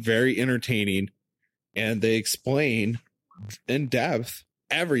easy, very entertaining, and they explain in depth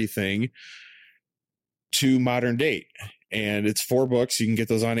everything to modern date. And it's 4 books. You can get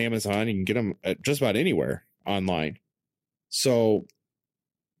those on Amazon. You can get them at just about anywhere online. So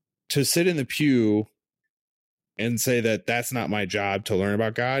to sit in the pew and say that that's not my job to learn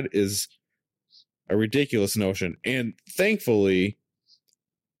about God is a ridiculous notion. And thankfully,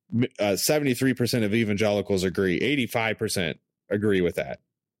 73% of evangelicals agree. 85% agree with that.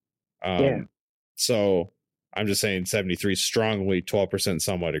 So I'm just saying 73 strongly, 12%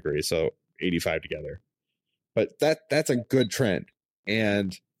 somewhat agree. So 85 together. But that's a good trend.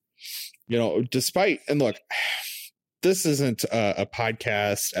 And, you know, and look, this isn't a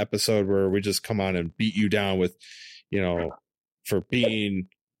podcast episode where we just come on and beat you down with, you know, for being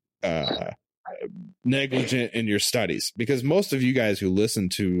negligent in your studies, because most of you guys who listen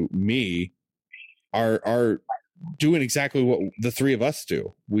to me are doing exactly what the three of us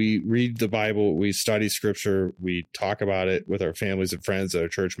do. We read the Bible, we study scripture, we talk about it with our families and friends, our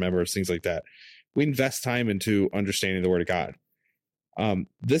church members, things like that. We invest time into understanding the word of God.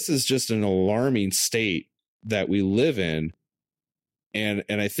 This is just an alarming state that we live in. And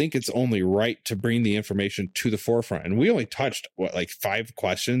I think it's only right to bring the information to the forefront. And we only touched like 6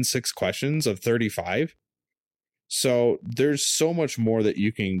 questions of 35. So there's so much more that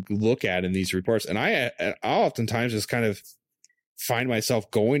you can look at in these reports. And I'll oftentimes just kind of find myself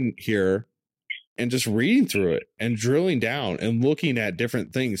going here and just reading through it and drilling down and looking at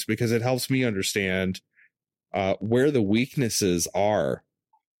different things, because it helps me understand where the weaknesses are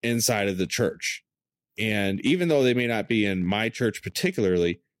inside of the church. And even though they may not be in my church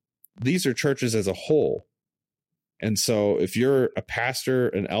particularly, these are churches as a whole. And so if you're a pastor,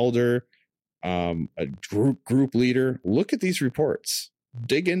 an elder, a group leader, look at these reports,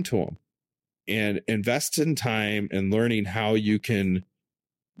 dig into them, and invest in time and learning how you can,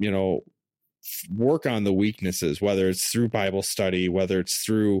 you know, work on the weaknesses, whether it's through Bible study, whether it's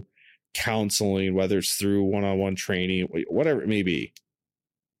through counseling, whether it's through one-on-one training, whatever it may be.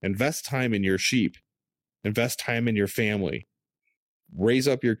 Invest time in your sheep, invest time in your family, raise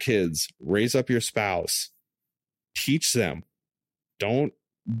up your kids, raise up your spouse, teach them. Don't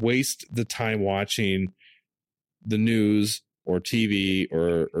waste the time watching the news or TV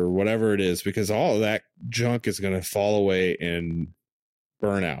or whatever it is, because all of that junk is going to fall away and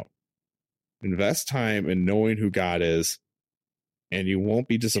burn out. Invest time in knowing who God is, and you won't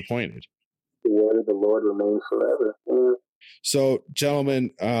be disappointed. The word of the Lord remains forever. So,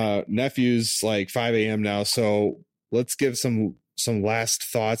 gentlemen, nephew's like 5 a.m. now, so let's give some last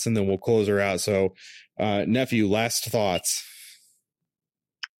thoughts, and then we'll close her out. So, nephew, last thoughts.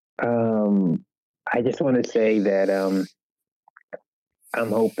 I just want to say that I'm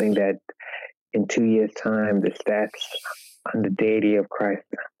hoping that in 2 years' time, the stats on the deity of Christ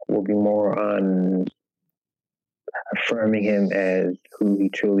will be more on affirming him as who he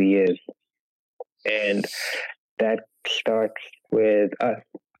truly is. And that starts with us.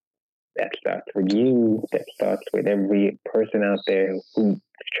 That starts with you. That starts with every person out there who's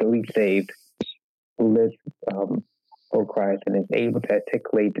truly saved, who lives for Christ and is able to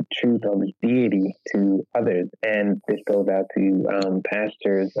articulate the truth of his deity to others. And this goes out to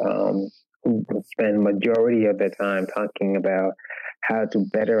pastors who spend majority of their time talking about how to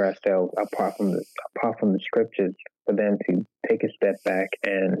better ourselves apart from the scriptures, for them to take a step back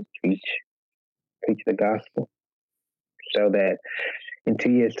and preach the gospel, so that in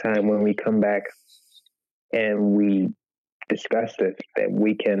 2 years' time, when we come back and we discuss this, that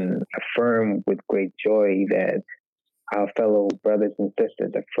we can affirm with great joy that our fellow brothers and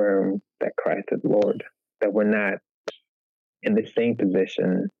sisters affirm that Christ is Lord, that we're not in the same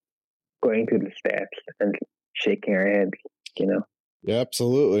position going through the stats and shaking our heads, you know? Yeah,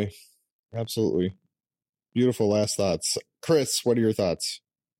 absolutely. Absolutely. Beautiful last thoughts. Chris, what are your thoughts?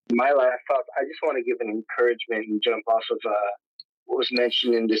 My last thoughts, I just want to give an encouragement and jump off of what was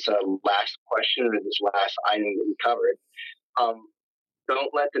mentioned in this last question or this last item that we covered.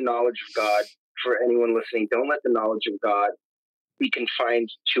 Don't let the knowledge of God, for anyone listening, don't let the knowledge of God be confined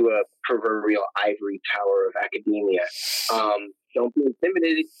to a proverbial ivory tower of academia. Don't be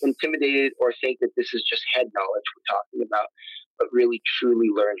intimidated or think that this is just head knowledge we're talking about, but really truly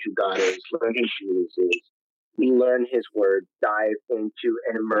learn who God is, learn who Jesus is. Learn his word, dive into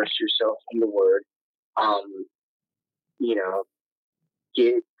and immerse yourself in the word.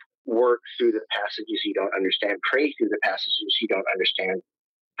 Work through the passages you don't understand, pray through the passages you don't understand,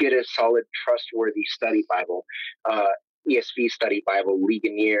 get a solid, trustworthy study Bible, ESV study Bible,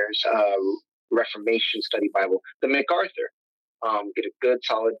 Ligoniers, Reformation study Bible, the MacArthur. Get a good,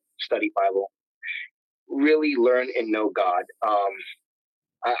 solid study Bible. Really learn and know God.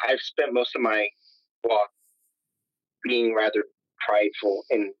 I've spent most of my walk being rather prideful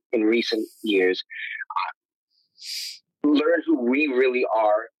in recent years. Learn who we really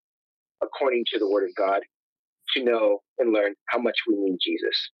are according to the Word of God, to know and learn how much we need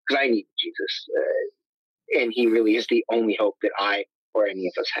Jesus. Because I need Jesus. And he really is the only hope that I or any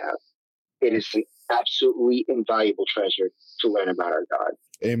of us have. it is an absolutely invaluable treasure to learn about our God.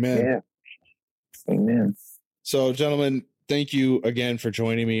 Amen. Yeah. Amen. So, gentlemen, thank you again for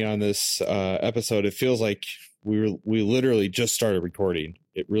joining me on this episode. It feels like we literally just started recording.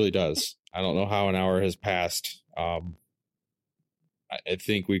 It really does. I don't know how an hour has passed. I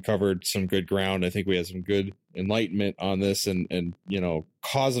think we covered some good ground. I think we had some good enlightenment on this, and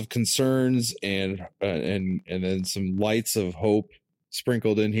cause of concerns, and then some lights of hope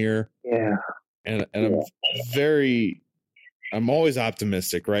sprinkled in here. Yeah. And I'm always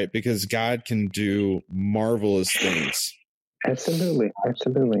optimistic, right? Because God can do marvelous things. Absolutely.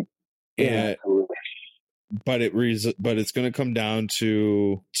 And but it's going to come down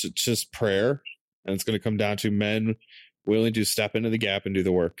to just prayer, and it's going to come down to men willing to step into the gap and do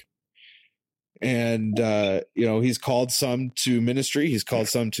the work. And he's called some to ministry, he's called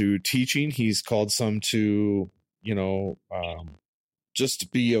some to teaching, he's called some to just to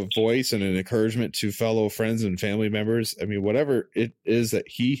be a voice and an encouragement to fellow friends and family members. I mean, whatever it is that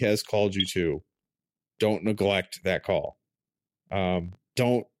he has called you to, don't neglect that call.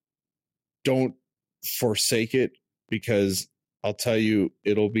 Don't forsake it, because I'll tell you,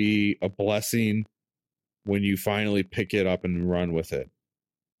 it'll be a blessing when you finally pick it up and run with it.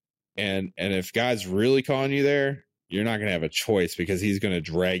 And if God's really calling you there, you're not going to have a choice, because he's going to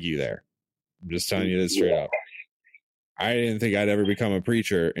drag you there. I'm just telling you this straight up. I didn't think I'd ever become a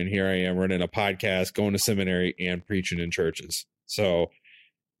preacher, and here I am running a podcast, going to seminary, and preaching in churches. So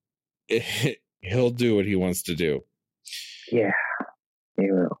he'll do what he wants to do. Yeah,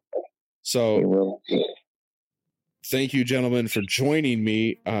 he will. So He will. thank you, gentlemen, for joining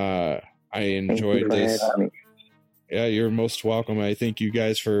me. I enjoyed this. Yeah, you're most welcome. I thank you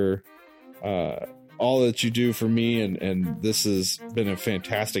guys for all that you do for me, and this has been a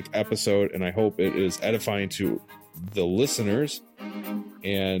fantastic episode, and I hope it is edifying to the listeners.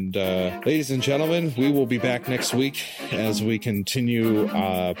 And ladies and gentlemen, we will be back next week as we continue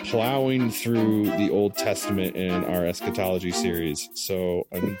plowing through the Old Testament in our eschatology series. So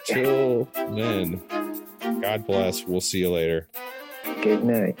until then, God bless. We'll see you later. Good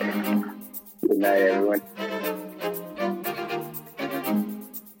night. Good night, everyone.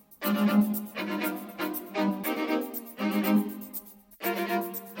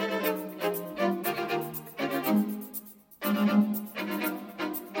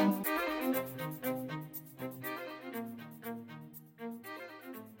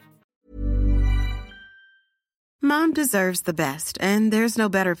 Mom deserves the best, and there's no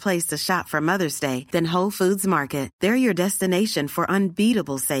better place to shop for Mother's Day than Whole Foods Market. They're your destination for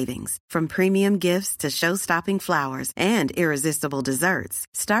unbeatable savings, from premium gifts to show-stopping flowers and irresistible desserts.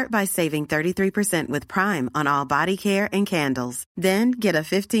 Start by saving 33% with Prime on all body care and candles. Then get a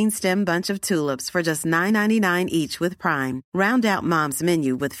 15-stem bunch of tulips for just $9.99 each with Prime. Round out Mom's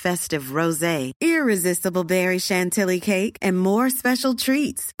menu with festive rosé, irresistible berry chantilly cake, and more special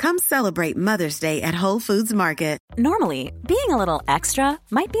treats. Come celebrate Mother's Day at Whole Foods Market. Normally, being a little extra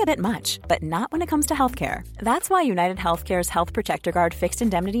might be a bit much, but not when it comes to healthcare. That's why United Healthcare's Health Protector Guard fixed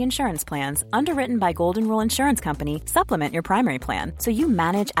indemnity insurance plans, underwritten by Golden Rule Insurance Company, supplement your primary plan so you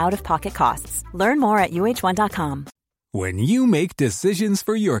manage out-of-pocket costs. Learn more at uh1.com. When you make decisions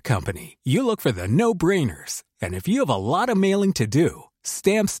for your company, you look for the no-brainers. And if you have a lot of mailing to do,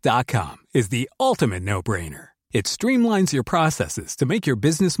 Stamps.com is the ultimate no-brainer. It streamlines your processes to make your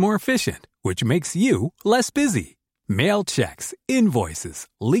business more efficient, which makes you less busy. Mail checks, invoices,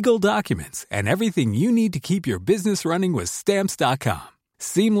 legal documents, and everything you need to keep your business running with Stamps.com.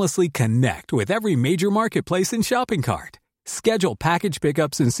 Seamlessly connect with every major marketplace and shopping cart. Schedule package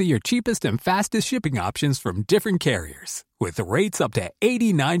pickups and see your cheapest and fastest shipping options from different carriers, with rates up to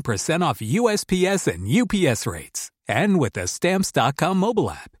 89% off USPS and UPS rates. And with the Stamps.com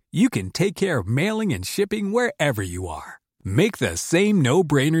mobile app, you can take care of mailing and shipping wherever you are. Make the same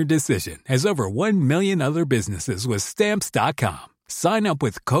no-brainer decision as over 1 million other businesses with Stamps.com. Sign up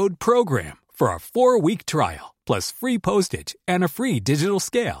with code PROGRAM for a 4-week trial, plus free postage and a free digital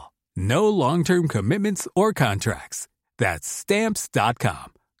scale. No long-term commitments or contracts. That's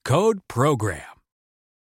Stamps.com. Code PROGRAM.